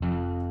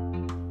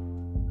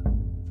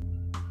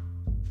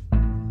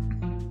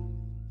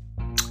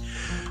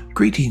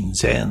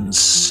Greetings and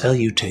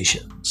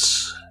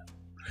salutations.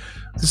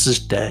 This is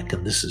Dak,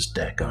 and this is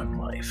Dak on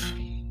Life.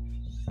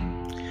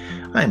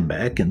 I'm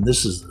back, and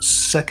this is the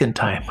second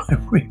time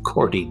I'm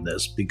recording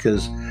this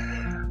because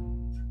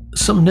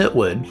some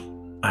nitwit,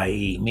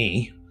 i.e.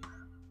 me,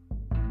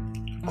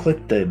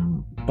 clicked a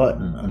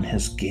button on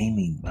his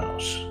gaming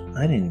mouse.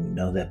 I didn't even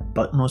know that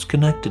button was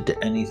connected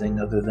to anything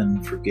other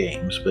than for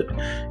games, but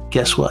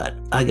guess what?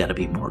 I gotta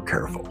be more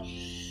careful.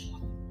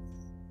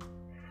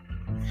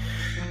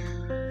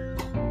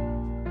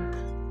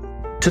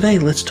 Today,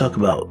 let's talk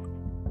about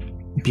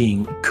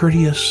being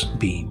courteous,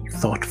 being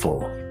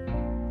thoughtful.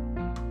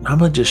 How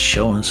about just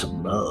showing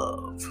some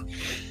love?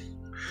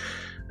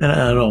 And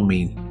I don't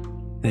mean,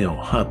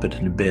 hopping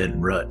into bed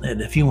and rutting.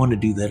 And if you want to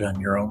do that on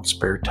your own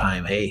spare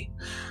time, hey,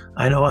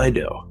 I know I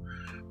do.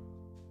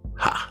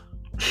 Ha.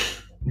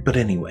 But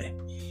anyway,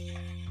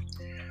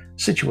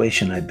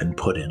 situation I've been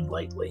put in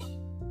lately,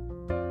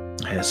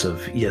 as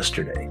of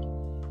yesterday,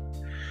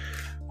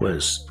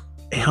 was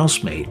a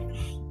housemate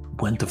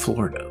went to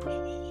Florida.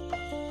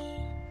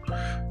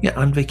 Yeah,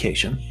 on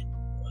vacation.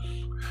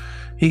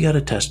 He got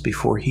a test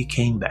before he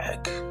came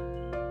back.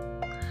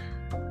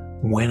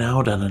 Went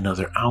out on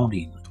another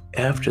outing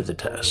after the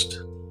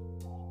test.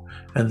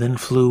 And then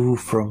flew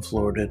from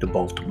Florida to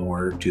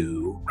Baltimore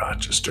to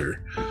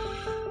Rochester.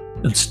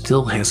 And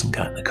still hasn't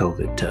gotten a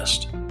COVID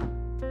test.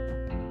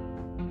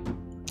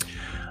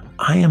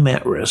 I am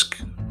at risk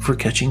for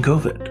catching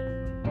COVID.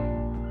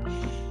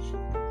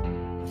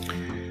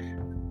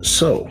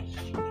 So,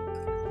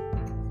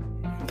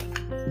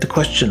 the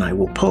question I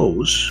will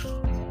pose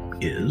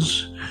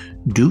is,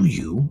 do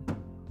you,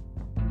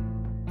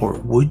 or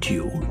would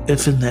you,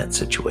 if in that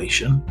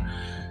situation,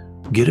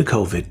 get a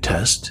COVID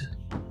test,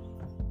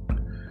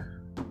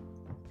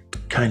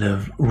 kind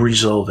of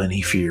resolve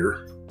any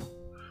fear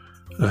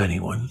of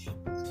anyone,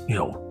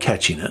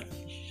 catching it?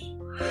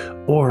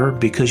 Or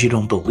because you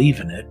don't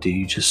believe in it, do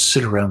you just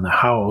sit around the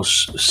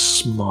house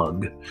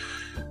smug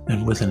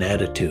and with an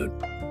attitude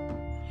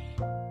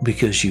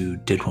because you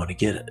did want to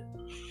get it?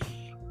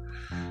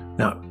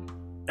 Now,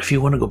 if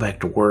you want to go back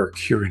to work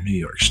here in New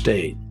York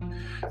State,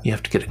 you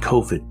have to get a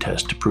COVID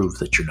test to prove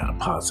that you're not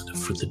positive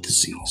for the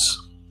disease.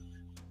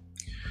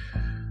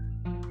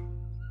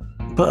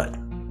 But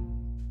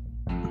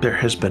there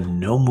has been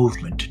no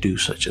movement to do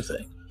such a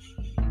thing.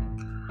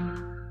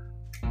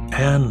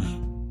 And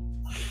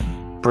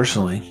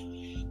personally,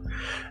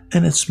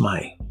 and it's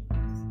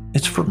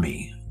for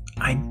me,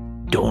 I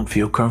don't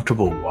feel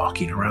comfortable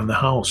walking around the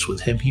house with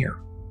him here.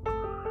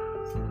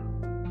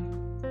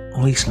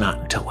 At least not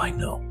until I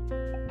know.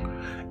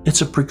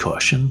 It's a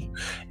precaution,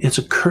 it's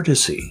a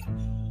courtesy,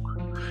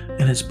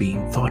 and it's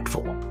being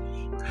thoughtful.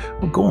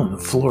 Well, going to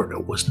Florida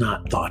was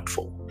not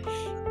thoughtful,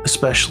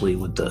 especially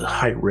with the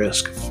high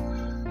risk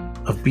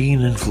of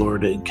being in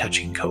Florida and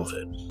catching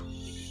COVID.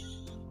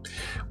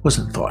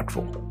 Wasn't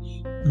thoughtful,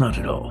 not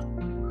at all.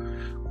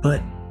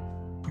 But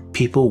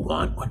people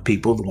want what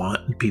people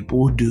want, and people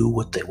will do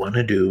what they want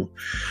to do.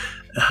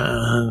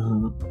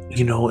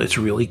 It's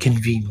really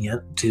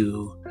convenient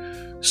to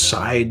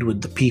side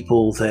with the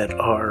people that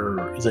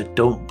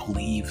don't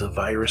believe the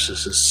virus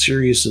is as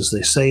serious as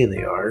they say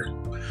they are.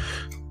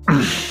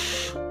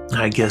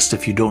 I guess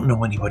if you don't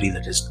know anybody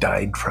that has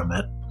died from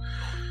it,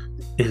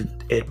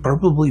 it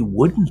probably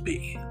wouldn't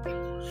be.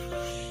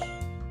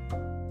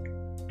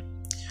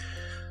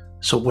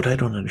 So what I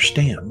don't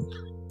understand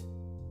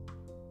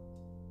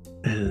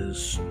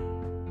is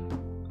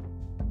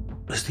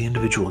the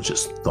individual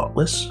just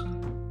thoughtless?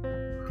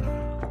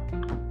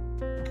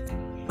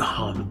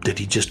 Did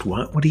he just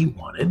want what he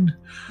wanted?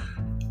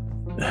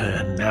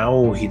 And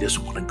now he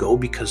doesn't want to go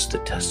because the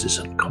test is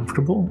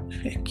uncomfortable?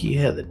 Heck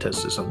yeah, the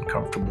test is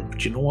uncomfortable.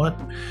 But you know what?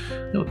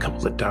 I have a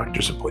couple of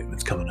doctor's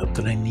appointments coming up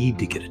that I need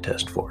to get a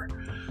test for.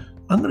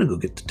 I'm going to go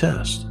get the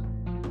test.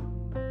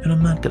 And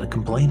I'm not going to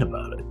complain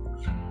about it.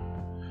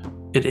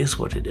 It is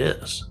what it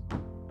is.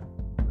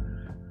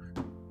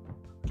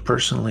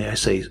 Personally, I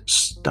say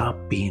stop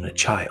being a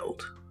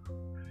child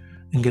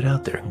and get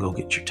out there and go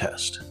get your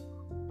test.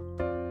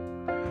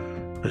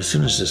 But as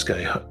soon as this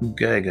guy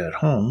got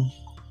home,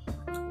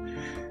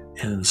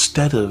 and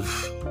instead of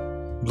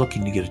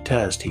looking to get a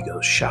test, he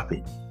goes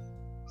shopping.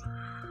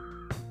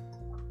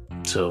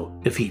 So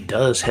if he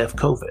does have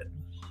COVID,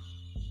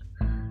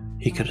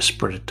 he could have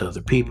spread it to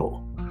other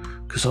people,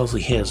 because all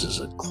he has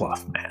is a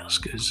cloth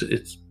mask.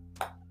 It's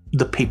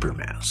the paper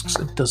masks.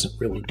 It doesn't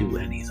really do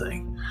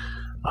anything.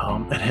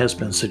 It has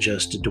been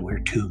suggested to wear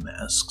 2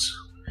 masks.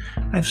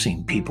 I've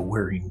seen people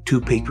wearing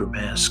 2 paper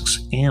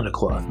masks and a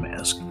cloth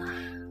mask.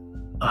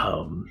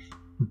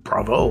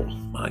 Bravo,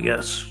 I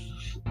guess.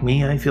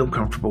 Me, I feel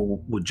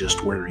comfortable with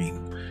just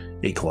wearing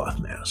a cloth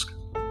mask.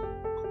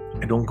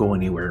 I don't go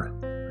anywhere,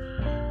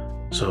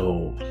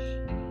 so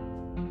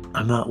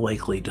I'm not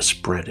likely to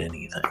spread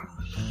anything.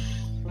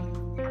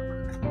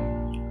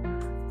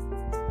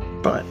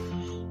 But,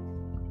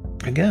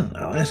 again,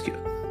 I'll ask you,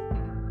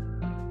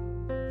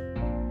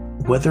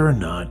 whether or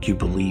not you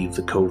believe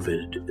the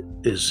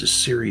COVID is as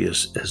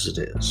serious as it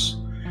is,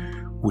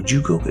 would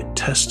you go get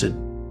tested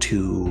to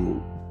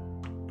to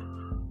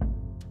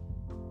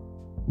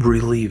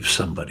relieve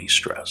somebody's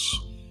stress?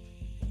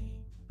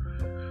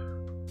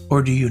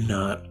 Or do you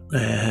not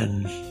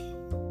and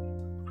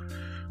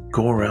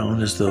go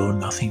around as though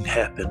nothing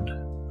happened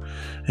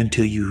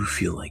until you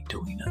feel like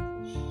doing it?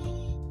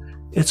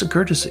 It's a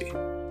courtesy.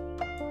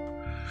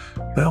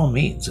 By all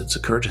means, it's a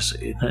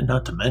courtesy.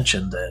 Not to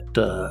mention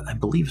that I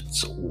believe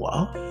it's a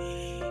law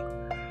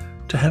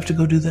to have to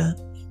go do that.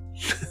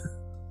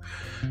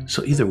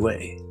 So either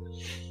way.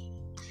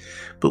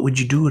 But would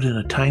you do it in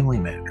a timely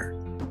manner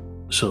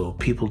so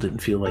people didn't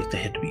feel like they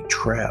had to be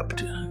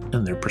trapped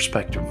in their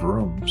respective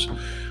rooms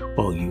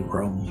while you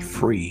roam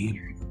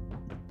free,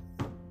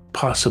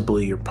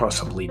 possibly or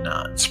possibly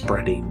not,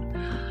 spreading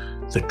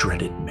the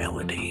dreaded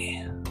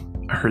malady?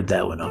 I heard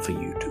that one off a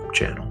YouTube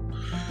channel.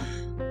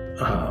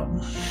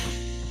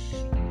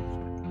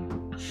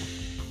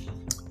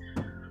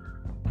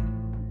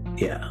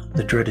 Yeah,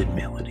 the dreaded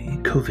malady,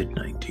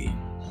 COVID-19.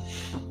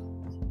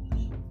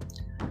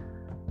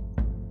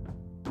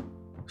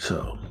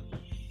 So,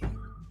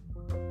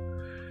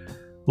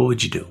 what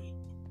would you do?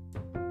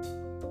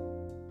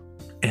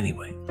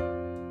 Anyway,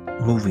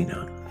 moving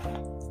on.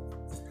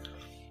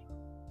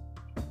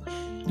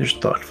 There's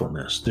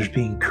thoughtfulness. There's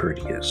being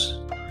courteous.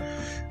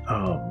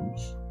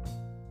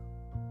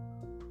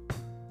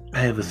 I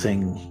have a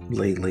thing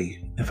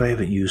lately. If I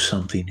haven't used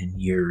something in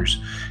years,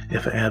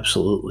 if I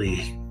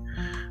absolutely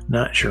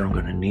not sure I'm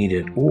going to need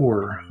it,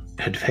 or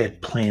had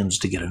had plans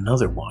to get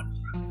another one,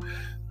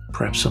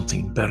 perhaps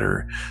something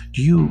better,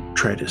 do you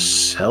try to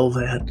sell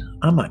that?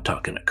 I'm not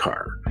talking a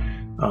car.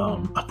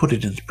 I'll put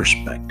it into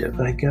perspective.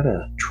 I got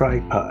a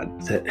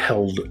tripod that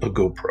held a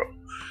GoPro.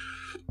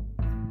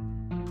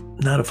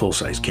 Not a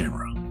full-size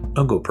camera,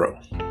 a GoPro.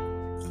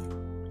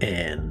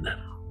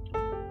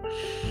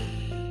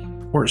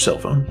 Or a cell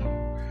phone.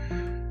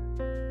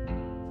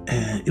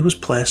 And it was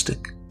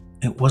plastic.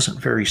 It wasn't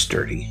very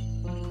sturdy.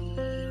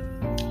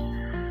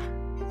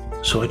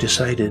 So I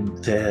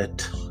decided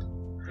that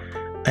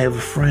I have a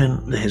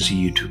friend that has a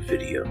YouTube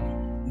video,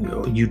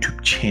 a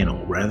YouTube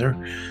channel rather,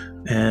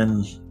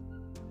 and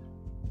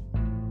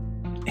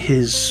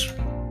his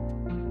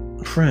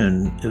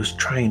friend was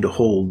trying to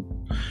hold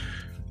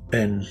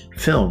and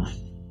film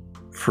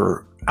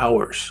for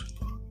hours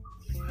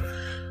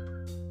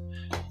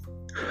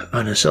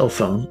on a cell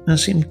phone, and it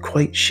seemed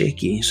quite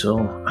shaky.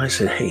 So I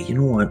said, hey, you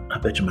know what? I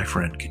bet you my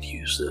friend could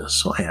use this.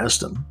 So I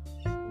asked him.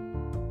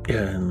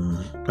 And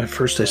at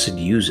first I said,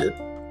 use it.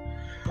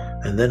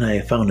 And then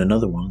I found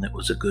another one that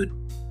was a good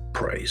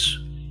price.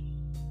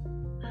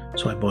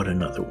 So I bought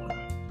another one.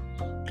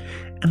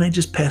 And I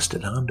just passed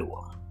it on to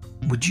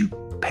him. Would you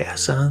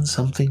pass on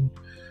something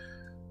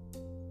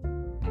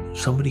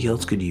somebody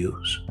else could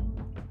use?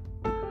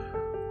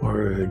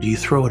 Or do you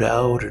throw it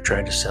out or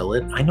try to sell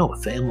it? I know a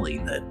family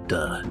that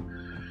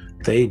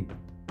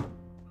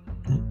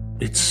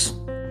it's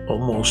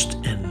almost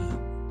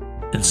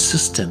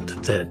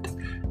insistent that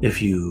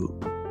if you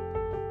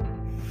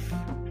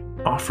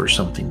offer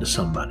something to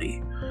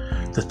somebody,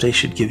 that they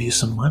should give you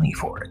some money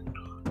for it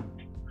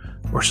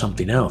or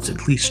something else,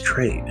 at least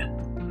trade.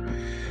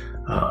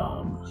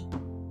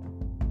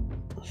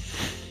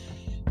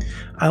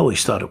 I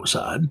always thought it was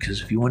odd,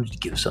 because if you wanted to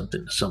give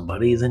something to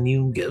somebody, then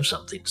you give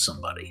something to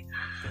somebody.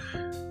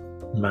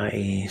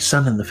 My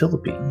son in the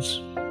Philippines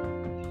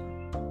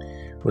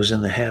was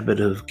in the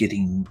habit of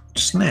getting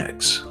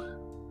snacks,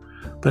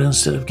 but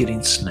instead of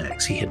getting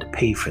snacks, he had to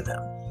pay for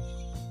them.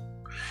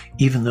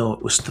 Even though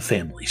it was the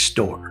family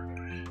store,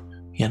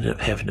 he ended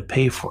up having to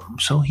pay for them.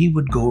 So he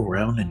would go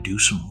around and do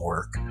some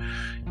work,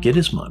 get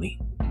his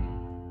money,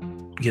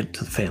 get it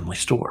to the family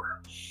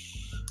store.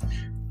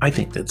 I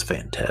think that's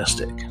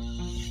fantastic.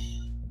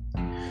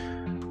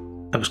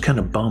 I was kind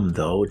of bummed,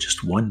 though.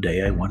 Just one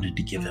day I wanted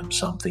to give him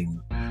something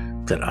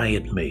that I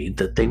had made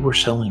that they were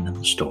selling in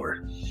the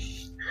store,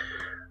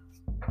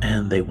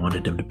 and they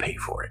wanted him to pay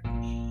for it.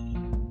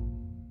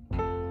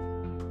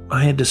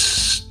 I had to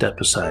step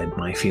aside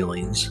my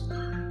feelings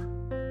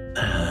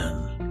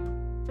and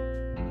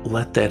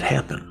let that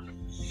happen.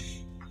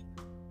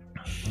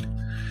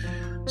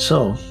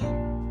 So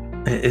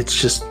it's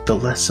just the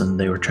lesson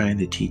they were trying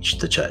to teach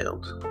the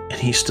child. And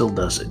he still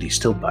does it. He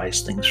still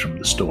buys things from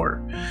the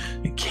store,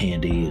 and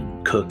candy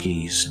and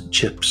cookies and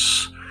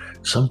chips.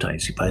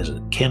 Sometimes he buys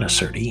a can of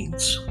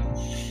sardines.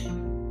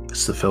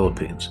 It's the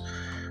Philippines.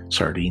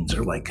 Sardines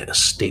are like a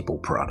staple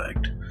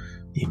product.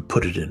 You can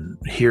put it in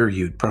here,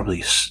 you'd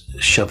probably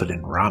shove it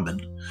in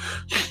ramen.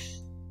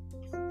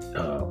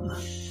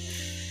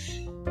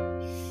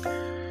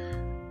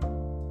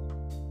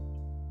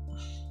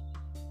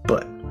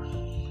 But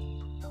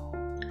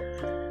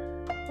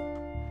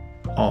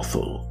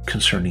also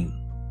concerning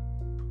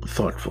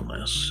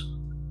thoughtfulness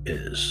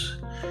is,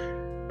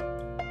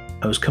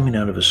 I was coming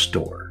out of a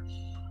store,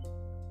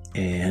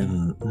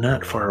 and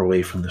not far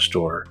away from the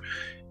store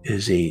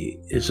is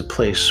a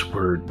place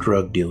where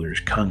drug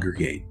dealers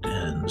congregate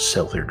and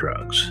sell their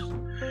drugs.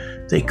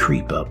 They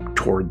creep up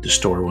toward the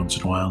store once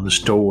in a while, and the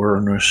store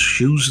owner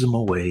shoos them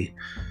away.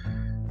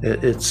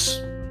 It's,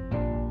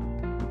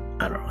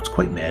 I don't know, It's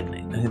quite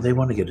maddening. They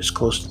want to get as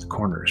close to the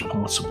corner as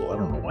possible. I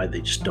don't know why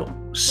they just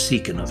don't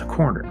seek another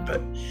corner,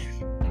 but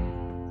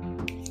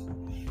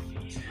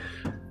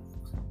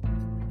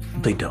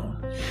they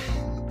don't.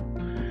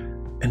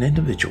 An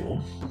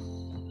individual,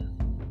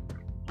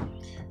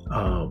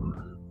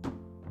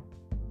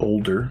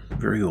 older,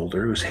 very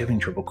older, was having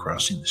trouble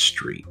crossing the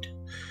street.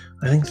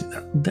 I think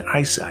the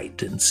eyesight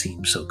didn't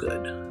seem so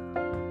good.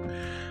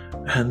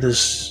 And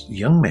this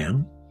young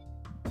man,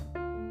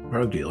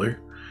 drug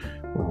dealer,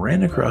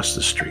 ran across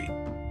the street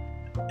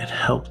and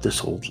helped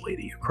this old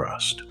lady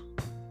across.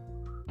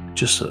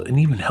 And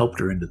even helped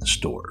her into the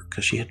store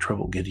because she had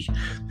trouble getting.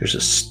 There's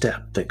a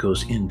step that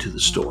goes into the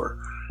store,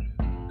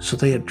 so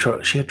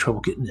she had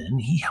trouble getting in.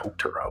 He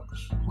helped her out,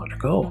 let her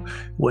go,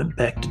 went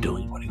back to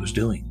doing what he was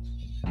doing.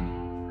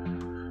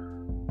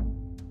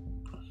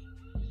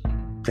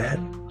 That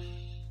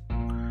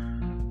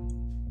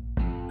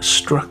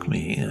struck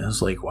me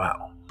as like,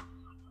 wow,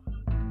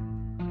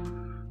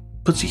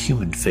 puts a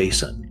human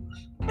face on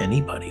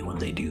anybody when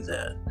they do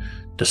that,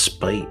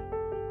 despite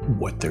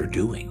what they're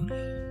doing.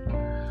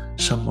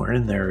 Somewhere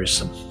in there is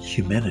some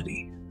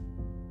humanity.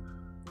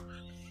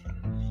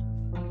 I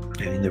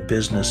mean, their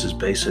business is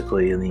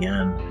basically, in the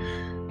end,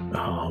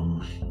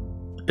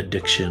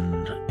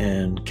 addiction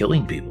and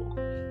killing people.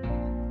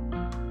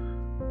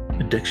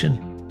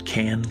 Addiction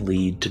can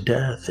lead to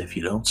death if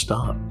you don't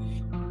stop.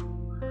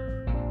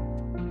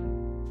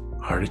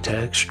 Heart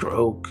attack,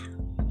 stroke,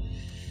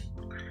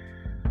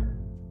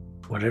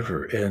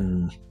 whatever,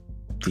 and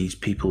these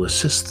people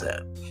assist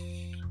that.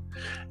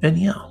 And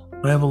yeah,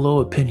 I have a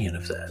low opinion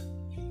of that.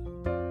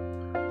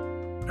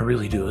 I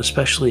really do,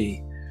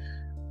 especially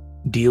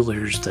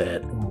dealers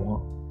that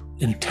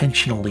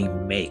intentionally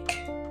make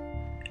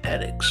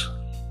addicts.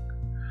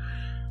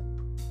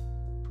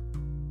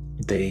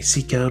 They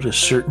seek out a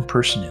certain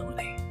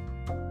personality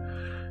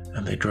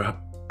and they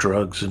drop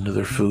drugs into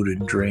their food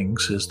and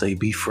drinks as they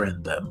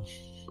befriend them.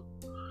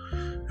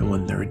 And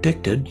when they're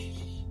addicted,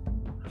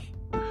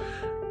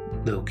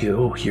 they'll go,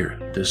 oh, here,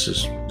 this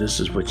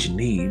is what you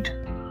need.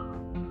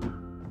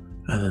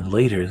 And then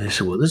later they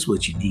say, well, this is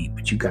what you need,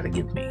 but you got to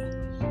give me.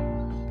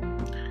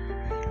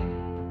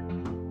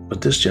 But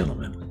this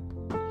gentleman,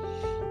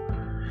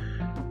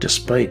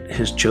 despite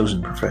his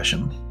chosen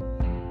profession,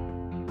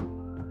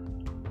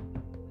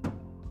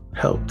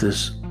 helped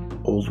this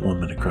old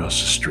woman across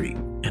the street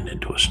and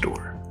into a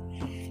store.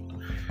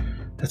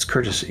 That's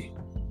courtesy.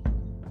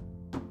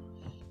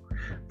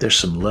 There's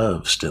some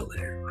love still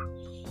there.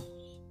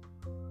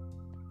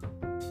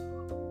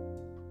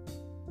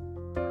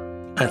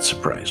 That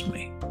surprised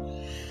me.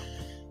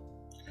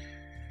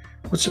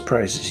 What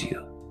surprises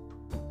you?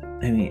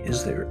 I mean,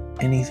 is there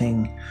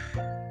anything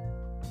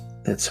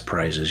that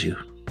surprises you?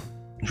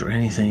 Is there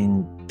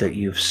anything that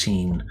you've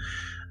seen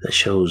that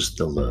shows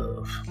the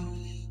love?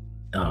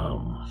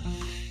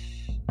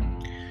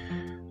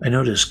 I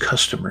notice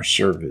customer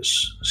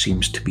service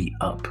seems to be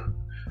up,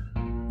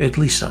 at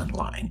least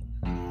online.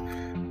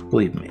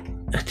 Believe me.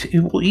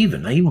 Well, I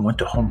even went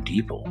to Home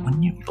Depot.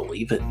 Wouldn't you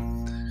believe it?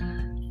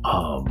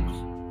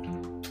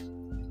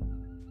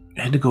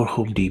 I had to go to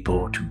Home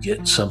Depot to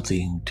get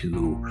something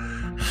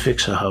to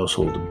fix a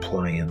household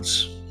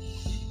appliance.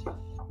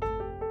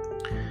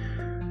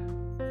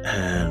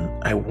 And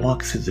I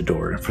walked through the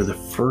door, and for the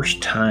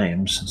first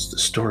time since the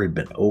store had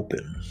been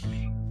open,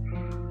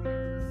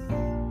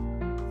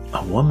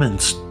 a woman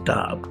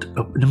stopped,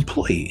 an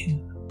employee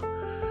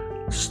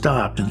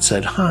stopped and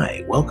said,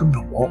 "Hi, welcome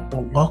to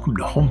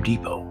Home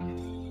Depot."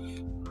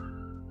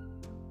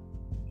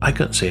 I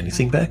couldn't say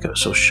anything back. I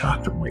was so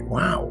shocked. I'm like,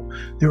 wow,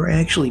 there were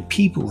actually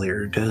people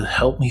there to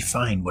help me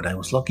find what I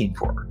was looking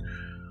for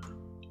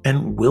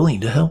and willing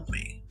to help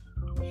me.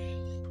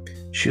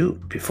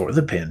 Shoot, before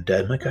the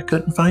pandemic, I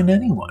couldn't find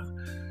anyone.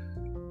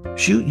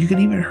 Shoot, you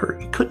couldn't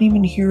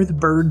even hear the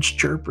birds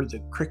chirp or the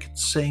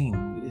crickets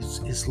sing.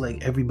 It's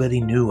like everybody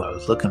knew I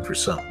was looking for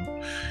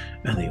something,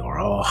 and they were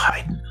all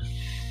hiding.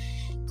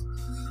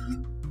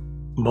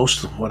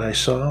 Most of what I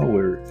saw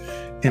were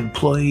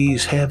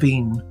employees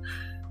having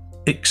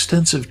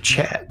extensive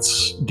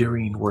chats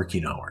during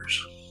working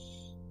hours.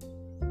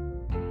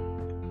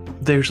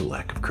 There's a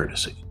lack of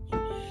courtesy.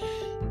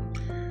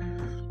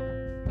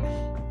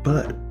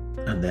 But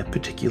on that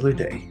particular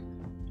day,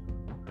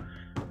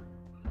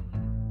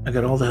 I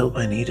got all the help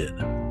I needed.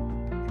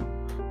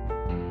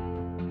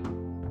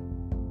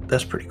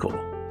 That's pretty cool.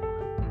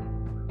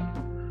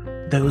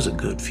 That was a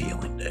good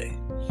feeling day.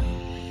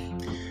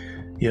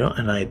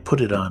 And I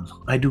put it on,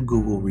 I do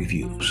Google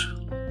reviews.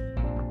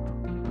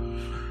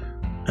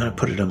 And I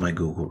put it on my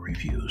Google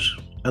reviews.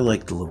 I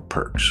like the little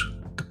perks,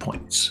 the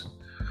points.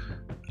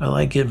 I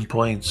like getting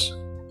points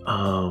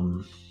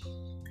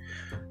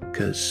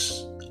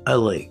because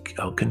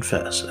I'll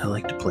confess, I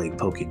like to play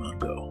Pokemon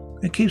Go.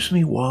 It keeps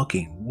me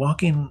walking.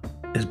 Walking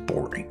is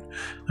boring,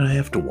 and I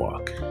have to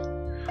walk.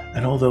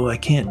 And although I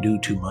can't do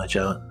too much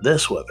out in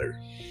this weather,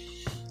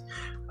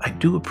 I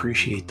do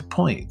appreciate the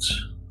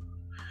points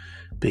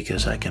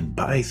because I can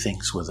buy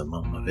things with them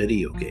on my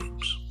video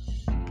games.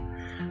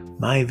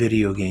 My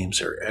video games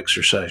are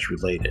exercise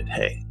related.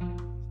 Hey.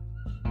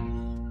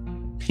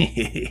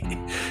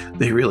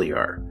 They really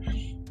are.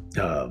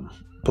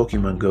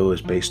 Pokemon Go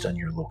is based on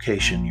your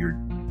location.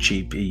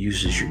 It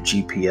uses your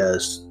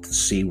GPS to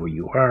see where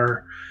you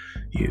are.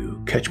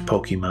 You catch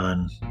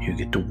Pokemon, you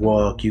get to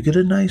walk, you get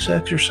a nice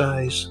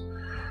exercise.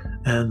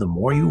 And the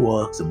more you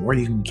walk, the more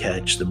you can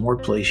catch, the more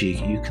places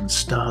you can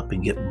stop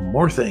and get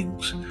more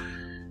things.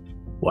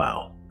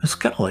 Wow. It's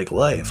kind of like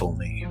life,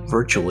 only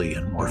virtually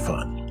and more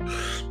fun.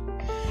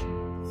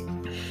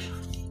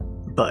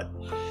 But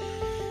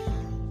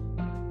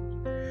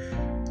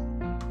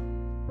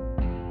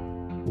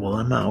while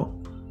I'm out,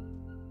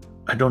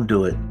 I don't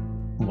do it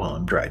while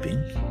I'm driving.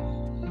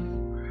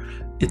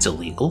 It's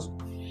illegal.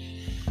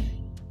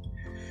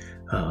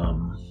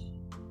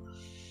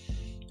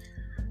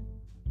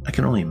 I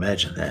can only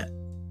imagine that.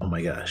 Oh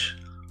my gosh.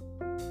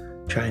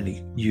 Trying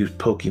to use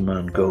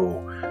Pokemon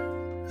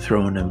Go,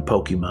 throwing in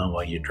Pokemon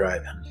while you're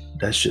driving.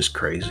 That's just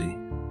crazy.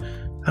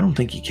 I don't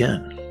think you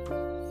can.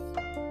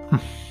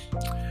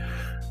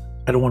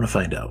 I don't want to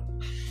find out.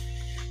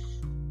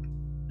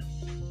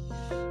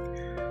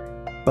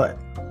 But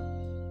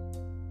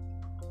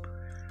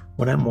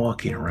when I'm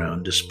walking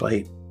around,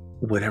 despite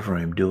whatever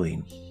I'm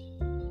doing,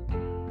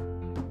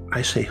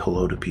 I say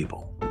hello to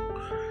people.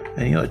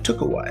 And it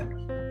took a while.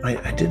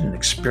 I did an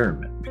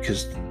experiment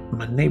because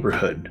my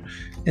neighborhood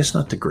is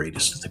not the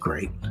greatest of the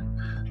great.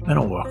 I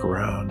don't walk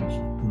around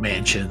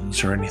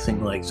mansions or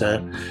anything like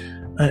that.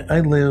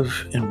 I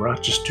live in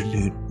Rochester,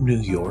 New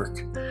York,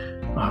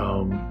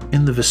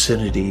 in the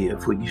vicinity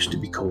of what used to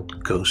be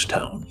called Ghost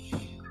Town.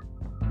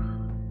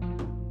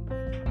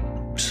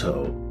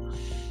 So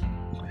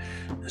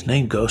it's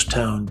named Ghost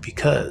Town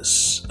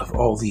because of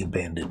all the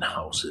abandoned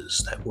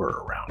houses that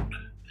were around.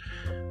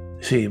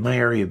 See, my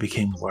area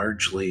became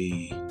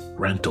largely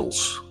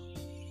rentals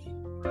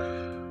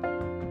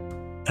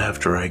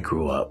after I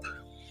grew up.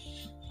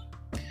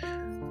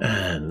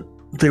 And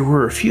there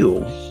were a few,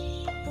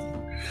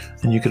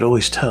 and you could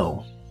always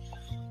tell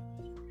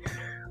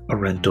a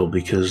rental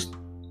because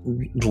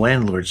the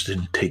landlords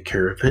didn't take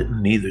care of it,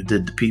 and neither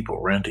did the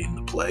people renting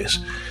the place.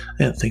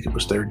 I didn't think it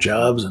was their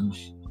jobs, and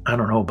I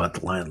don't know about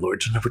the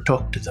landlords. I never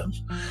talked to them.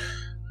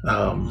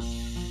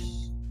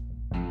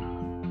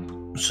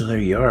 So there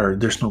you are.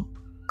 There's no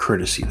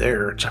courtesy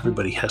there. It's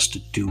everybody has to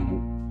do.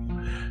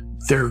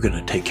 They're going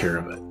to take care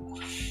of it.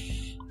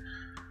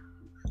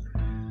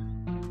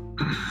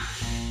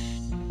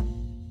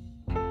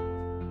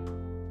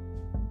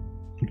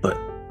 But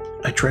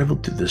I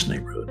traveled through this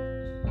neighborhood.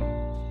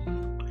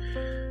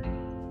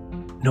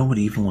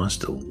 Nobody even wants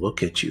to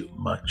look at you,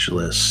 much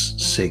less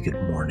say good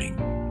morning.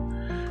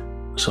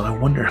 So I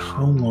wonder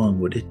how long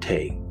would it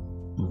take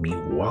me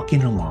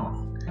walking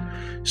along,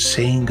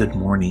 saying good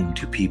morning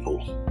to people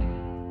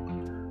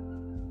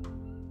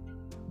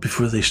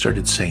before they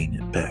started saying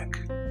it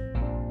back.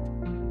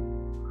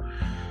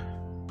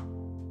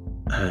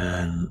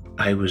 And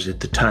at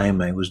the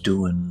time I was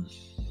doing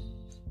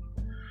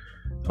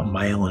a 1.5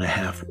 mile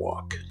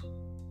walk.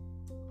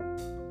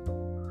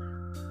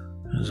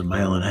 It was a 1.5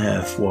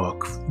 mile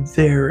walk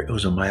there. It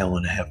was a 1.5 mile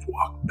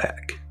walk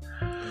back.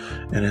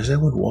 And as I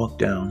would walk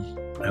down,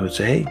 I would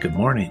say, hey, good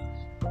morning.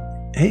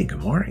 Hey,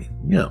 good morning.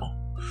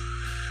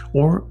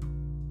 Or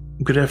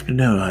good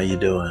afternoon. How you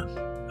doing?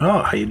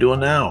 Oh, how you doing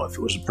now? If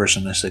it was a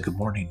person, I said good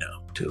morning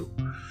now too.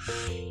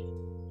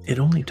 It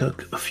only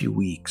took a few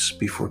weeks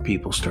before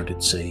people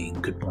started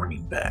saying good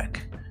morning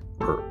back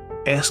or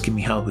asking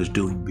me how I was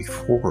doing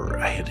before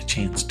I had a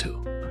chance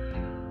to.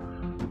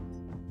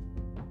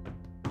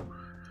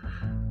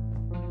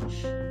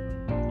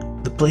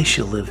 The place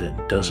you live in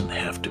doesn't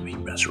have to be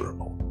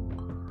miserable.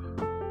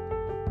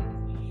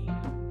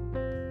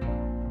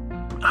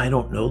 I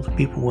don't know the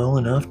people well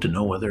enough to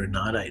know whether or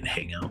not I'd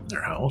hang out in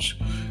their house,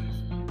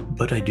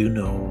 but I do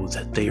know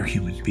that they are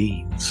human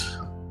beings.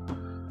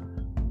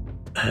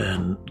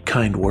 And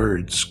kind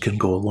words can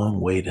go a long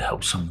way to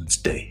help someone's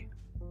day.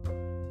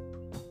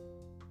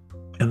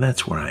 And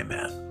that's where I'm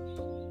at.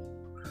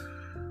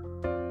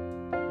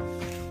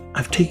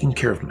 I've taken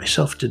care of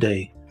myself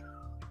today.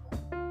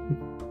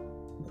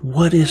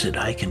 What is it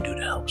I can do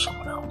to help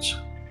someone else?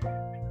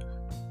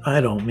 I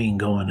don't mean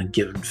going and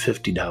giving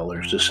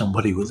 $50 to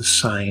somebody with a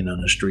sign on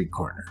a street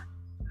corner.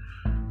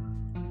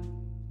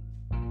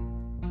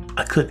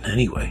 I couldn't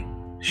anyway.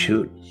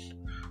 Shoot.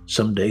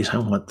 Some days I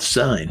want the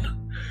sign.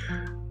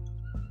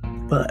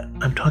 But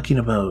I'm talking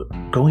about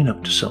going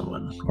up to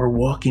someone or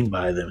walking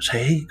by them,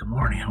 say, hey, good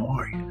morning, how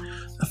are you?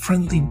 A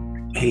friendly,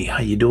 hey, how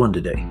you doing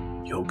today?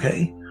 You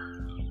okay?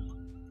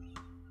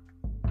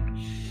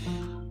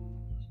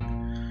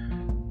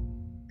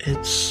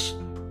 It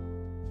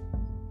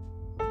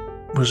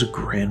was a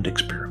grand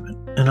experiment,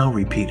 and I'll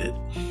repeat it.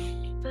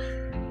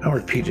 I'll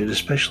repeat it,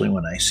 especially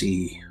when I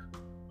see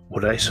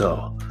what I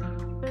saw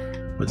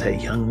with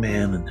that young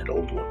man and that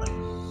old woman.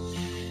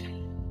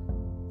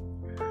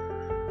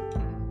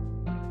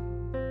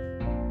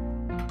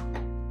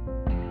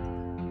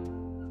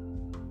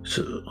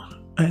 So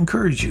I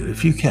encourage you,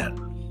 if you can.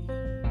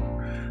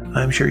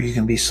 I'm sure you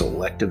can be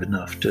selective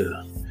enough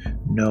to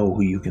know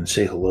who you can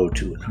say hello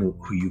to and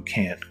who you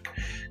can't,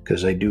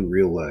 because I do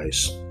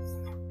realize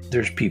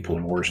there's people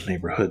in worse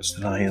neighborhoods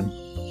than I am.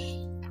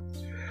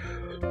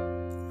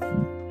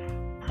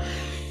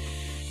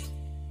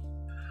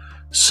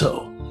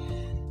 So,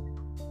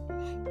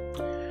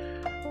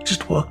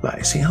 just walk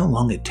by, see how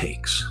long it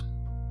takes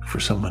for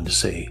someone to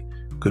say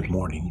good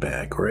morning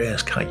back or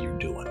ask how you're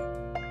doing.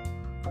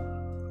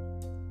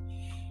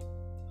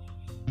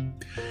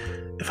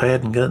 If I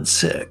hadn't gotten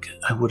sick,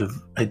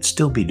 I'd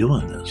still be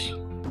doing this.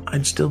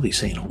 I'd still be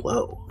saying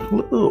hello.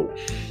 Hello.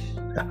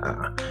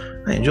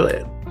 I enjoy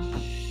it.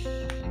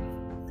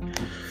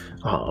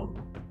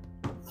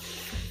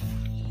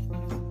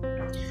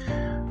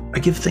 I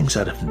give things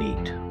out of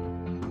need.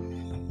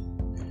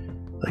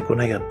 Like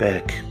when I got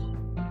back,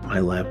 my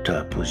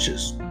laptop was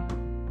just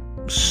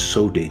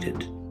so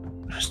dated.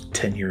 It was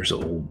 10 years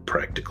old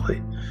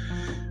practically.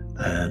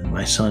 And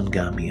my son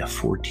got me a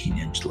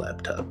 14-inch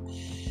laptop.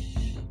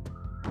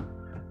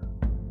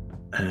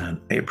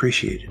 And I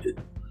appreciated it.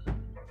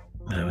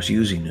 And I was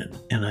using it,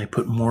 and I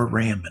put more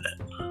RAM in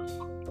it.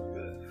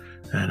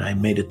 And I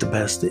made it the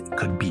best it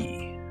could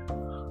be.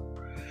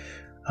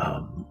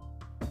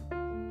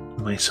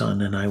 My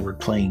son and I were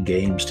playing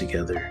games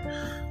together,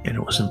 and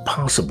it was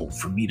impossible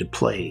for me to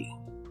play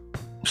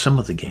some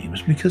of the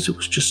games because it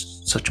was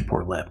just such a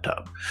poor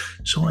laptop.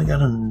 So I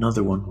got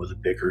another one with a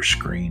bigger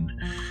screen.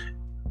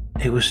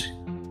 It was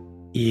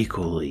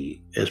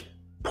equally as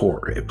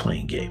poor at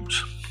playing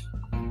games.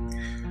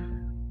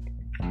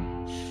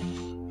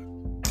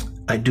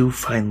 I do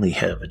finally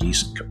have a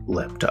decent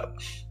laptop.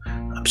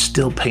 I'm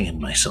still paying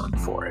my son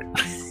for it.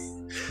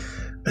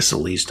 That's the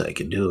least I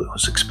can do. It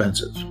was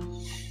expensive.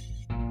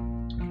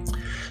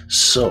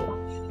 So,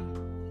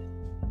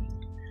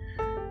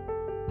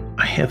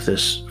 I have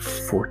this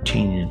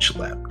 14-inch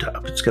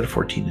laptop. It's got a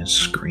 14-inch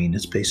screen.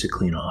 It's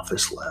basically an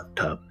office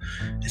laptop.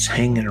 It's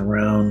hanging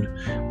around.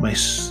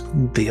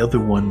 The other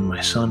one,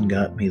 my son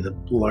got me, the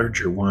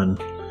larger one,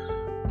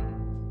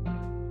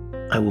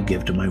 I will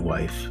give to my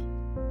wife.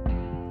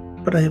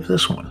 But I have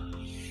this one.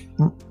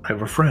 I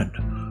have a friend.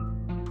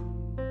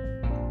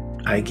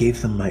 I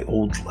gave them my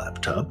old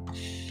laptop.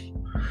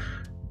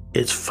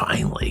 It's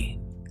finally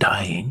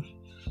dying.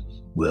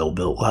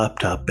 Well-built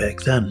laptop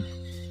back then.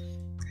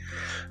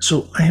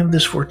 So I have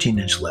this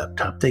 14-inch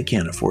laptop. They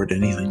can't afford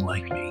anything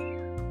like me.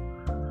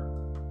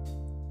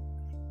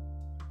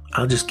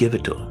 I'll just give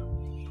it to them.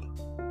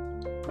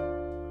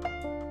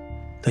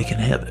 They can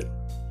have it.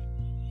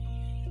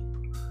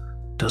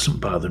 Doesn't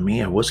bother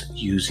me. I wasn't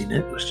using it.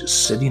 It was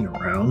just sitting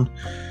around.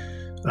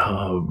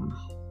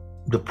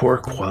 The poor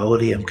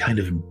quality, I'm kind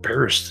of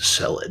embarrassed to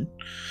sell it.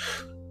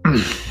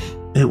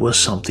 It was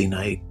something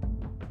I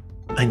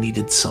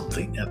needed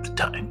something at the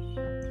time.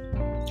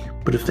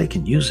 But if they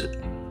can use it,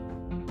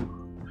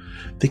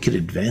 they could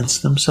advance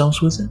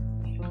themselves with it.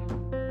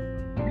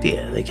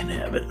 Yeah, they can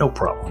have it. No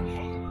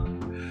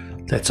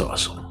problem. That's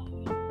awesome.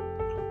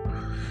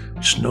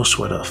 Just no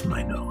sweat off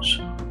my nose.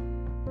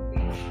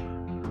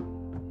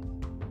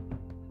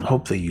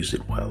 Hope they use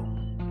it well.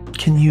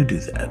 Can you do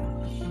that?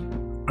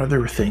 Are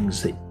there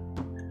things that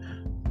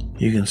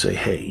you can say,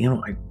 hey,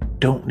 I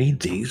don't need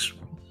these.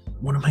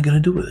 What am I going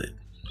to do with it?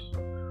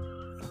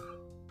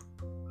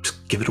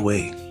 Just give it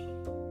away.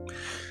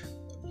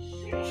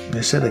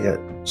 I said I got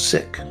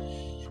sick.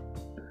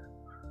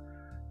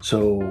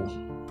 So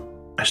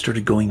I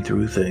started going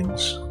through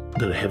things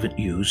that I haven't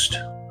used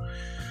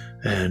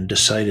and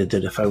decided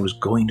that if I was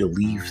going to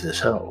leave this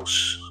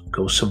house,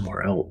 go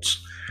somewhere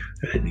else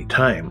at any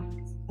time,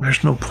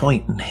 there's no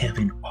point in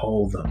having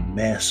all the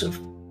massive,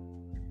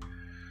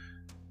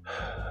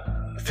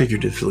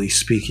 figuratively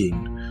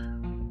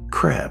speaking,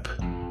 crap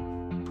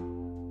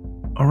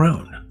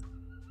around.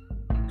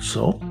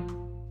 So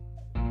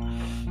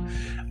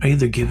I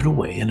either gave it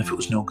away, and if it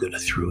was no good, I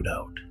threw it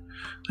out.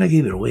 I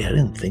gave it away. I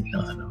didn't think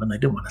nothing of it. I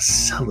didn't want to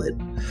sell it.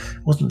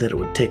 It wasn't that it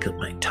would take up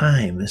my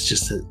time. It's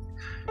just that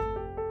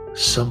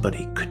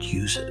somebody could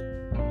use it.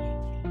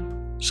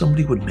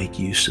 Somebody would make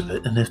use of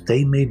it. And if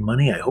they made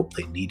money, I hope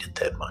they needed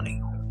that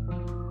money.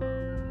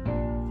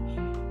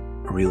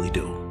 I really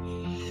do.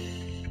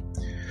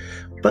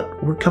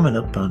 But we're coming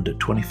up on to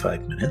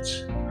 25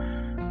 minutes.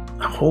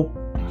 I hope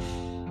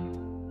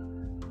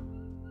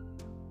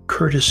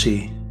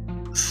courtesy,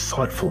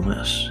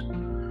 thoughtfulness,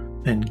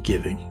 and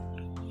giving.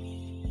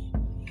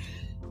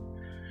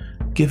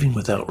 Giving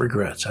without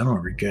regrets. I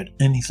don't regret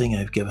anything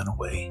I've given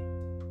away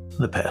in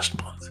the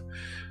past month.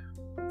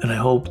 And I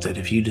hope that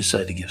if you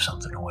decide to give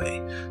something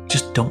away,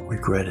 just don't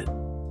regret it.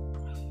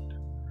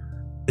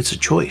 It's a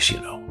choice,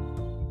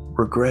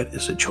 Regret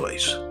is a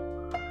choice.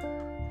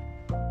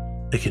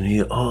 It can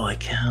be, I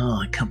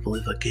can't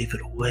believe I gave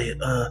it away.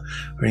 Or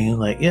you're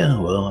like, yeah,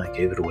 well, I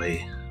gave it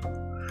away.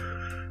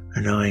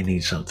 And now I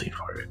need something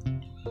for it.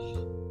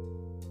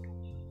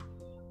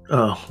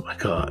 Oh my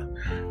God.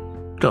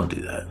 Don't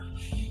do that.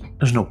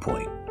 There's no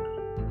point.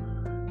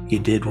 You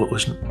did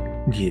what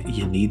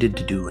you needed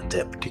to do at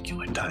that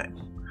particular time.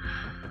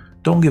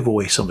 Don't give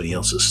away somebody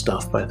else's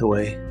stuff, by the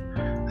way.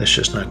 That's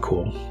just not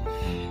cool.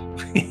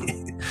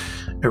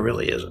 It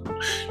really isn't.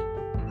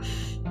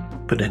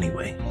 But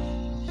anyway,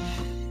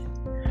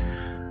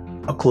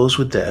 I'll close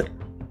with that.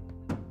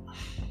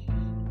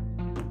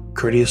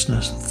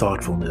 Courteousness,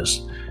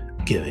 thoughtfulness,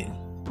 giving.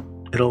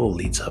 It all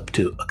leads up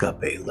to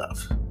agape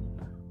love.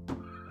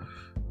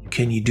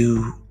 Can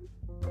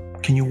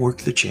you work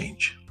the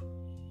change?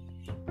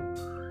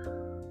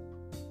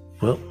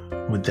 Well,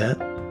 with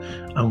that,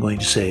 I'm going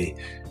to say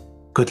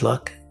good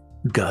luck,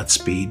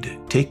 Godspeed,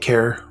 take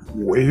care,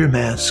 wear your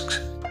masks,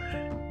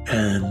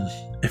 and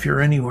if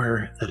you're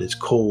anywhere that is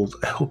cold,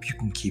 I hope you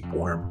can keep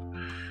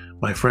warm.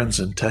 My friends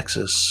in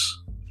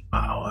Texas,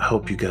 I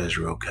hope you guys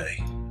are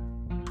okay.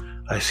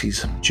 I see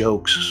some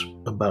jokes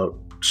about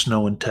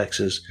snow in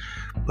Texas,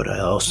 but I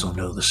also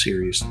know the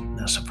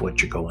seriousness of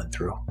what you're going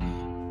through.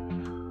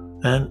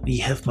 And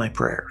you have my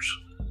prayers.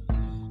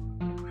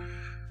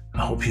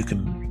 I hope you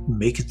can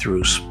make it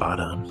through spot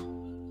on.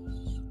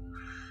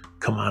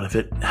 Come out of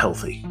it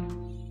healthy.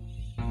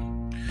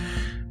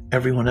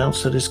 Everyone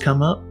else that has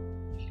come up,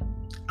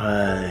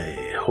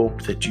 I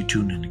hope that you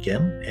tune in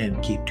again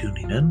and keep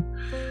tuning in.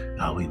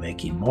 I'll be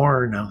making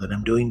more now that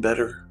I'm doing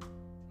better.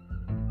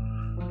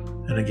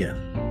 And again,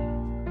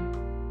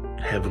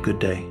 have a good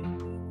day.